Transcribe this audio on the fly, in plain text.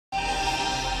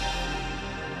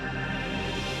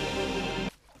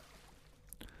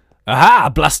Aha!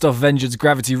 Blast off Vengeance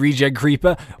Gravity Regen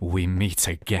Creeper. We meet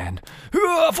again.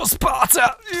 For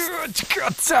Sparta!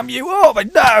 God damn you! Oh,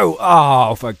 but no!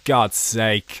 Oh, for God's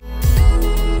sake.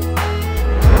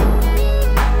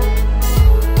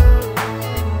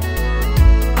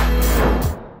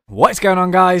 What's going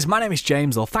on, guys? My name is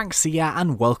James, or ThnxCya,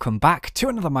 and welcome back to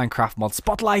another Minecraft mod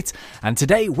spotlight. And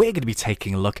today we're going to be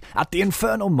taking a look at the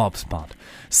Infernal Mobs mod.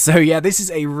 So yeah, this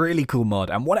is a really cool mod,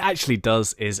 and what it actually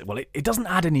does is, well, it doesn't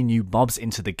add any new mobs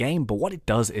into the game, but what it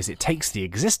does is it takes the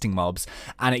existing mobs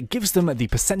and it gives them the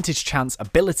percentage chance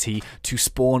ability to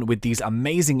spawn with these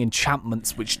amazing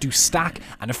enchantments which do stack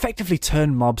and effectively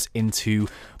turn mobs into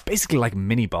basically like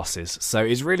mini bosses. So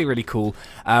it's really cool.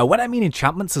 When I mean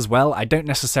enchantments as well, I don't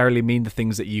necessarily mean the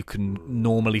things that you can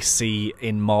normally see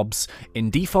in mobs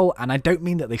in default, and I don't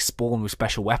mean that they spawn with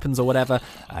special weapons or whatever.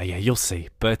 Yeah, you'll see.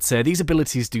 But these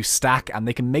abilities do stack and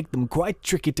they can make them quite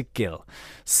tricky to kill.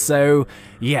 So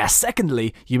yeah,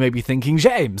 secondly, you may be thinking,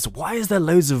 James, why is there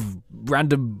loads of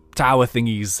random tower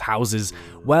thingies, houses?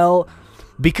 Well,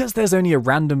 because there's only a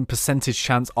random percentage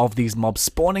chance of these mobs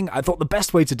spawning, I thought the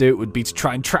best way to do it would be to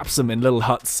try and trap them in little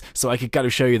huts so I could kind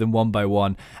of show you them one by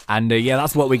one. And yeah,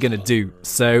 that's what we're going to do.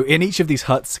 So in each of these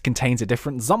huts contains a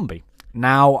different zombie.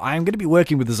 Now, I'm going to be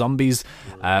working with the zombies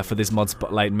for this mod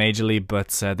spotlight majorly,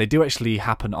 but they do actually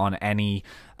happen on any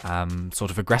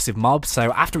sort of aggressive mob.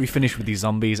 So after we finish with these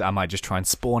zombies, I might just try and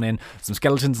spawn in some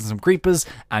skeletons and some creepers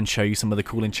and show you some of the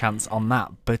cool enchants on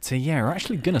that. But yeah, we're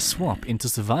actually going to swap into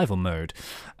survival mode.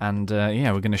 And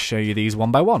yeah, we're going to show you these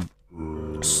one by one.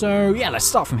 So yeah, let's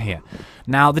start from here.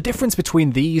 Now, the difference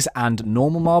between these and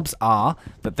normal mobs are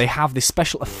that they have this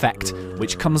special effect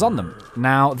which comes on them.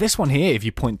 Now, this one here, if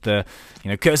you point the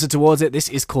cursor towards it, this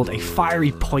is called a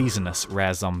fiery poisonous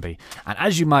rare zombie. And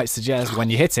as you might suggest, when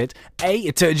you hit it,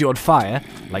 it turns you on fire,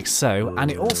 like so,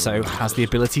 and it also has the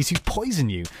ability to poison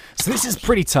you. So this is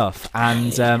pretty tough,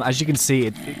 and as you can see,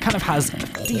 it kind of has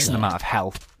a decent amount of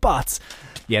health, but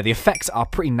yeah, the effects are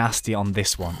pretty nasty on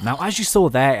this one. Now, as you saw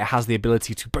there, it has the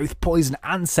ability to both poison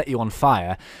and set you on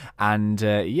fire. And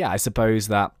yeah, I suppose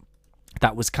that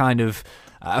was kind of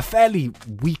a fairly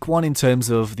weak one in terms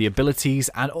of the abilities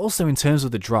and also in terms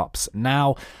of the drops.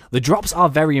 Now, the drops are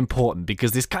very important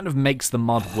because this kind of makes the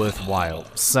mod worthwhile.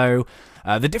 So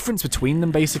the difference between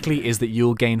them basically is that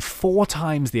you'll gain 4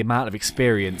 times the amount of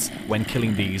experience when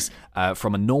killing these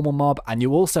from a normal mob, and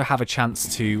you also have a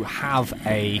chance to have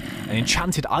an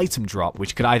enchanted item drop,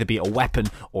 which could either be a weapon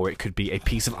or it could be a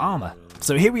piece of armor.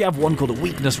 So here we have one called a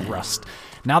weakness rust.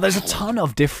 Now there's a ton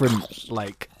of different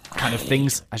kind of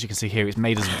things. As you can see here, it's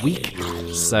made as weak,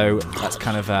 so that's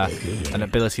kind of an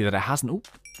ability that it hasn't. Ooh.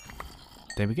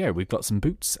 There we go, we've got some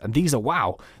boots. And these are,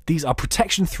 wow, these are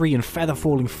Protection 3 and Feather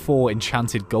Falling 4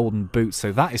 enchanted golden boots,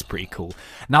 so that is pretty cool.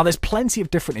 Now, there's plenty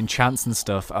of different enchants and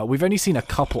stuff. We've only seen a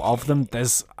couple of them.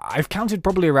 I've counted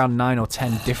probably around 9 or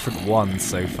 10 different ones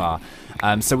so far.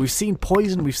 So we've seen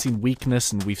poison, we've seen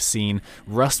weakness, and we've seen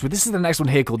rust. But this is the next one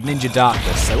here called Ninja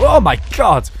Darkness. So, oh my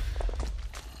god!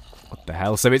 What the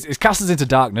hell? So it casts us into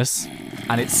darkness,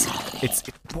 and it's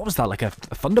what was that, like a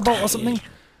thunderbolt or something?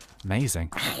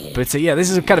 Amazing. But yeah,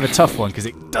 this is kind of a tough one because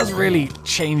it does really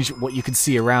change what you can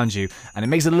see around you, and it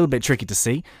makes it a little bit tricky to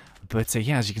see. But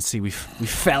yeah, as you can see, we've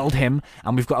felled him,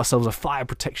 and we've got ourselves a Fire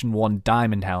Protection 1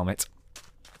 diamond helmet.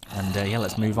 And yeah,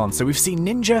 let's move on. So we've seen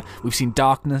Ninja, we've seen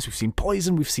Darkness, we've seen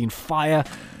Poison, we've seen Fire,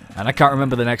 and I can't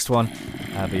remember the next one.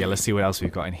 But yeah, let's see what else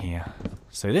we've got in here.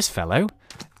 So this fellow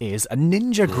is a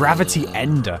Ninja Gravity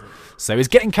Ender. So it's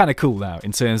getting kind of cool now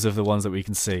in terms of the ones that we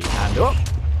can see. And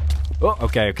oh,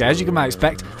 okay, as you might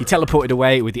expect, he teleported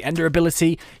away with the Ender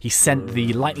ability. He sent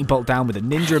the Lightning Bolt down with the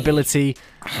Ninja ability.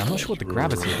 I'm not sure what the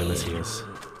Gravity ability is.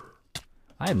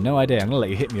 I have no idea. I'm going to let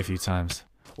you hit me a few times.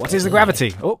 What is the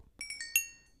Gravity? Oh,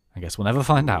 I guess we'll never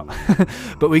find out.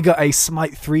 But we got a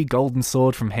Smite 3 golden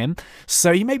sword from him.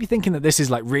 So you may be thinking that this is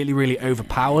like really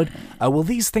overpowered. Well,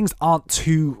 these things aren't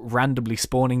too randomly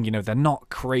spawning. They're not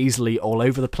crazily all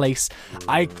over the place.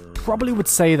 I probably would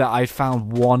say that I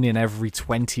found 1 in every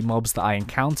 20 mobs that I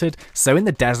encountered. So in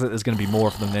the desert, there's going to be more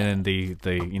of them than in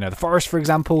the forest, for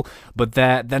example. But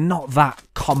they're not that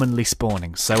commonly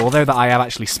spawning. So although that I have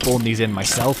actually spawned these in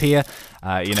myself here,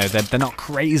 they're not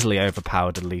crazily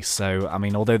overpowered, at least. So, I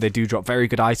mean, although they do drop very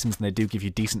good items and they do give you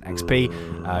decent XP,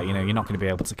 you're not going to be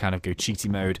able to kind of go cheaty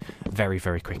mode very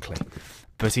quickly.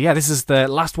 But yeah, this is the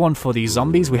last one for these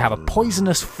zombies. We have a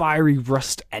Poisonous Fiery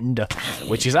Rust Ender,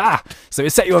 which is, so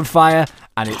it set you on fire,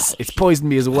 and it's poisoned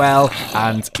me as well,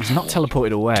 and he's not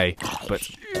teleported away, but,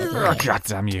 god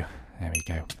damn you. There we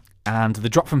go. And the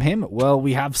drop from him, well,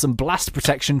 we have some Blast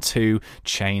Protection 2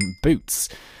 chain boots.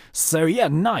 So yeah,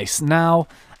 nice. Now,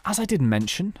 as I did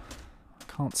mention,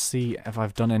 can't see if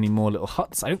I've done any more little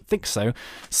huts. I don't think so.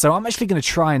 So I'm actually going to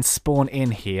try and spawn in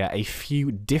here a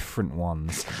few different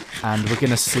ones. And we're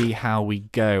going to see how we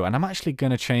go. And I'm actually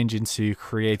going to change into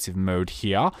creative mode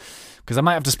here, because I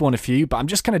might have to spawn a few, but I'm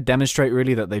just going to demonstrate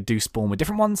really that they do spawn with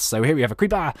different ones. So here we have a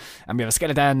creeper, and we have a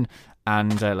skeleton,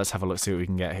 and let's have a look, see what we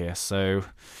can get here. So,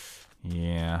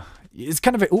 yeah, it's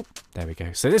kind of a, oh, there we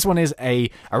go. So this one is a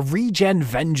regen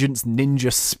vengeance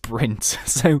ninja sprint.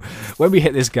 So when we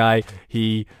hit this guy,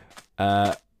 he,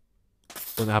 what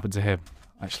happened to him?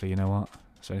 Actually, you know what?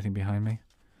 Is there anything behind me?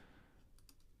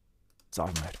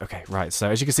 Survival mode. Okay, right. So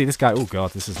as you can see, this guy, oh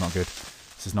god, this is not good.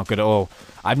 This is not good at all.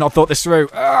 I've not thought this through.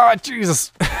 Ah,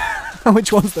 Jesus.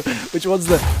 which one's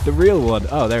the real one?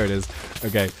 Oh, there it is.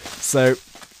 Okay, so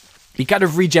he kind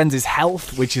of regens his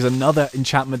health, which is another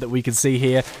enchantment that we can see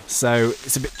here. So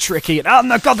it's a bit tricky. And, oh,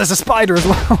 no, God, there's a spider as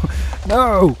well.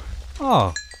 No.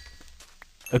 Oh.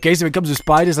 Okay, so it comes with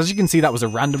spiders. As you can see, that was a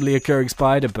randomly occurring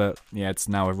spider, but yeah, it's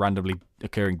now a randomly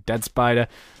occurring dead spider.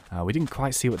 We didn't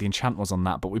quite see what the enchant was on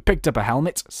that, but we picked up a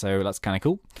helmet, so that's kind of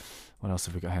cool. What else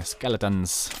have we got here?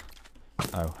 Skeletons.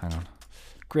 Oh, hang on.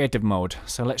 Creative mode.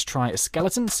 So let's try a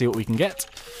skeleton, see what we can get.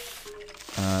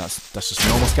 That's just a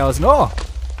normal skeleton. Oh!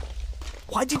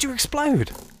 Why did you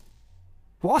explode?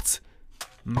 What?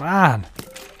 Man.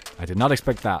 I did not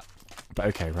expect that. But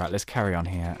okay, right, let's carry on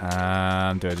here.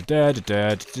 Oh, there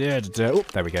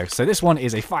we go. So this one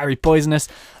is a fiery poisonous.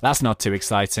 That's not too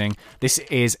exciting. This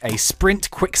is a sprint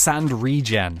quicksand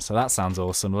regen. So that sounds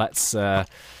awesome. Let's go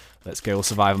all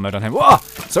survival mode on him. Whoa!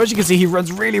 So as you can see, he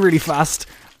runs really, really fast.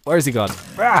 Where has he gone?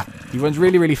 Ah! He runs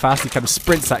really, really fast. He kind of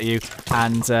sprints at you.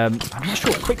 And I'm not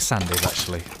sure what quicksand is,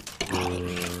 actually.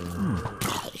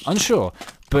 Unsure.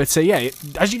 But yeah,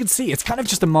 as you can see, it's kind of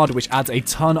just a mod which adds a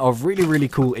ton of really, really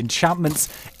cool enchantments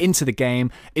into the game.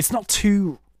 It's not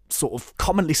too sort of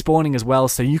commonly spawning as well,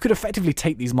 so you could effectively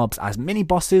take these mobs as mini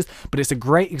bosses, but it's a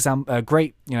great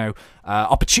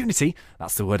opportunity,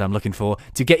 that's the word I'm looking for,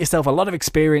 to get yourself a lot of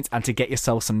experience and to get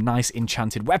yourself some nice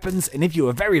enchanted weapons. And if you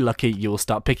are very lucky, you'll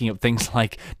start picking up things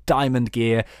like diamond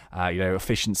gear,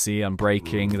 efficiency,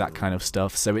 unbreaking, that kind of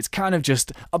stuff. So it's kind of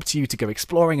just up to you to go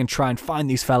exploring and try and find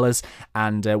these fellas,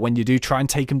 and when you do, try and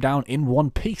take them down in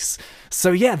one piece.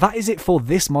 So yeah, that is it for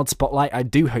this mod spotlight. I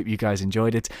do hope you guys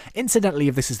enjoyed it. Incidentally,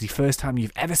 if this is the first time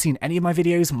you've ever seen any of my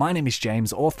videos, my name is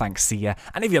James, or ThnxCya,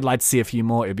 and if you'd like to see a few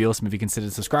more, it'd be awesome if you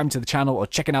considered subscribing to the channel or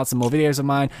checking out some more videos of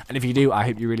mine, and if you do, I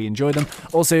hope you really enjoy them.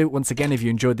 Also, once again, if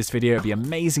you enjoyed this video, it'd be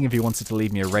amazing if you wanted to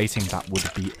leave me a rating. That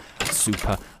would be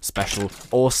super special,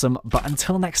 awesome. But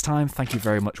until next time, thank you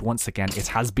very much once again. It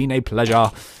has been a pleasure.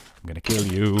 I'm gonna kill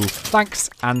you. Thanks,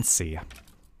 and see ya.